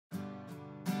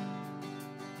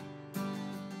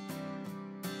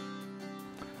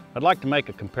I'd like to make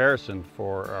a comparison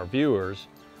for our viewers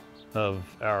of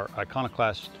our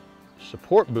Iconoclast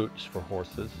support boots for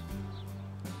horses,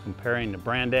 comparing the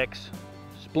Brand X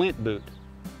Splint boot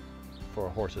for a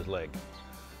horse's leg.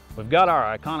 We've got our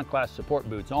Iconoclast support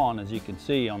boots on, as you can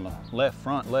see, on the left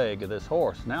front leg of this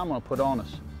horse. Now I'm going to put on a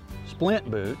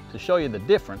Splint boot to show you the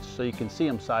difference so you can see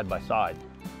them side by side.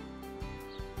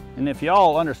 And if you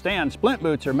all understand, Splint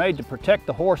boots are made to protect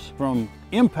the horse from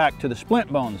impact to the splint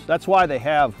bones. That's why they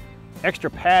have extra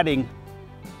padding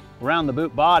around the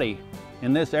boot body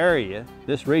in this area,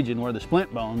 this region where the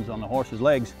splint bones on the horse's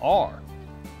legs are.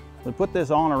 We put this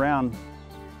on around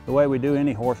the way we do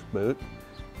any horse boot.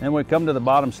 Then we come to the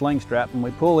bottom sling strap and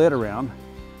we pull it around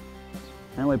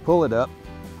and we pull it up,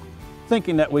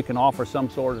 thinking that we can offer some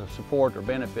sort of support or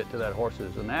benefit to that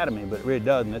horse's anatomy, but it really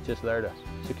doesn't. It's just there to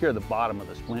secure the bottom of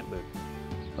the splint boot.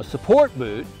 A support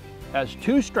boot has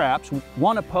two straps,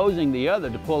 one opposing the other,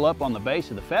 to pull up on the base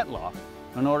of the fetlock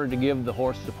in order to give the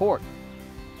horse support.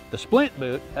 The splint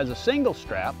boot has a single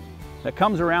strap that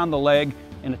comes around the leg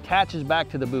and attaches back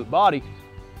to the boot body,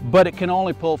 but it can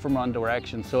only pull from one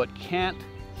direction, so it can't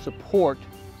support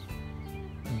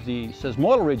the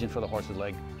sesamoidal region for the horse's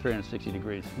leg 360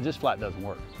 degrees. It just flat doesn't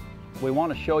work. We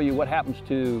want to show you what happens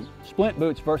to splint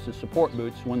boots versus support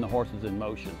boots when the horse is in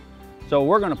motion. So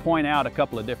we're going to point out a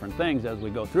couple of different things as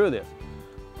we go through this.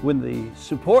 With the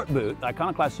support boot,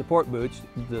 Iconoclast support boots,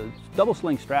 the double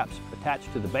sling straps attach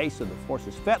to the base of the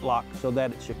horse's fetlock so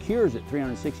that it secures it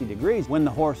 360 degrees when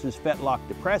the horse's fetlock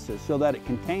depresses, so that it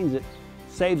contains it,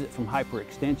 saves it from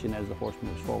hyperextension as the horse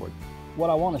moves forward. What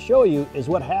I want to show you is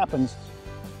what happens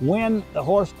when the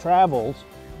horse travels.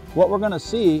 What we're going to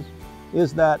see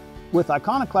is that with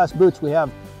Iconoclast boots, we have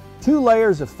two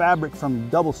layers of fabric from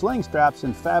double sling straps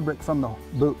and fabric from the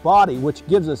boot body, which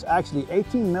gives us actually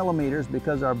 18 millimeters,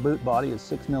 because our boot body is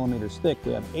 6 millimeters thick.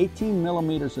 We have 18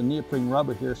 millimeters of neoprene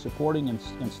rubber here supporting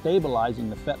and stabilizing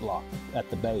the fetlock at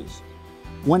the base.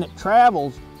 When it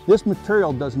travels, this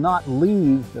material does not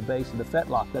leave the base of the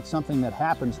fetlock. That's something that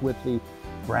happens with the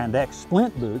Brand X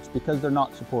Splint boots, because they're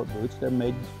not support boots. They're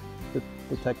made to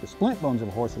protect the splint bones of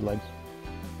a horse's leg.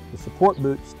 The support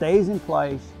boot stays in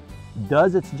place,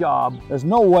 does its job. There's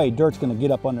no way dirt's going to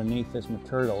get up underneath this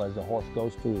material as the horse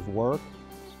goes through his work.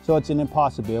 So it's an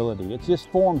impossibility. It just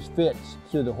forms fits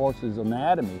to the horse's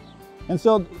anatomy. And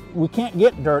so we can't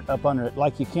get dirt up under it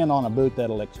like you can on a boot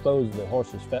that'll expose the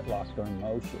horse's fetlock during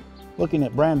motion. Looking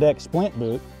at Brand X Splint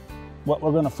boot, what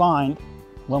we're going to find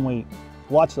when we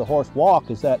watch the horse walk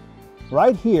is that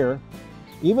right here,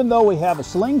 even though we have a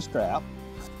sling strap,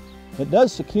 it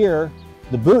does secure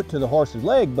the boot to the horse's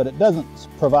leg, but it doesn't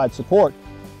provide support.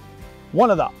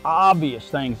 One of the obvious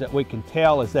things that we can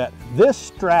tell is that this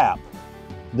strap,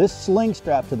 this sling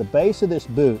strap to the base of this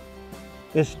boot,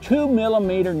 is 2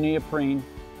 millimeter neoprene,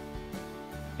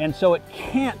 and so it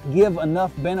can't give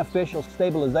enough beneficial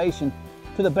stabilization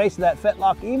to the base of that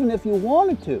fetlock. Even if you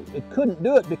wanted to, it couldn't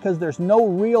do it, because there's no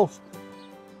real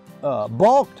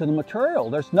bulk to the material.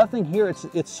 There's nothing here.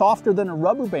 It's softer than a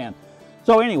rubber band.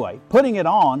 So anyway, putting it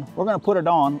on, we're going to put it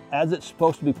on as it's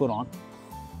supposed to be put on,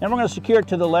 and we're going to secure it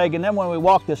to the leg. And then when we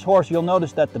walk this horse, you'll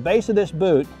notice that the base of this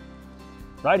boot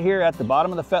right here at the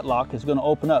bottom of the fetlock is going to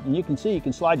open up, and you can see you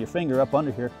can slide your finger up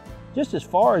under here just as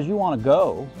far as you want to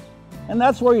go, and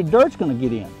that's where your dirt's going to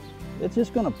get in. It's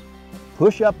just going to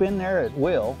push up in there at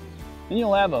will, and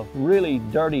you'll have a really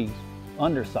dirty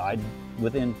underside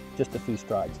within just a few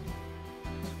strides.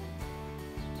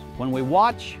 When we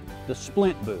watch the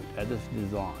splint boot at this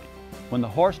design, when the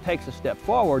horse takes a step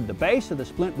forward, the base of the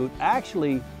splint boot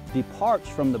actually departs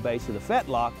from the base of the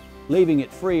fetlock, leaving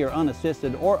it free or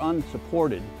unassisted or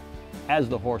unsupported as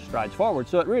the horse strides forward.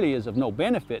 So it really is of no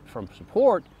benefit from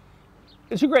support.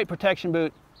 It's a great protection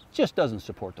boot, just doesn't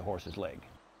support the horse's leg.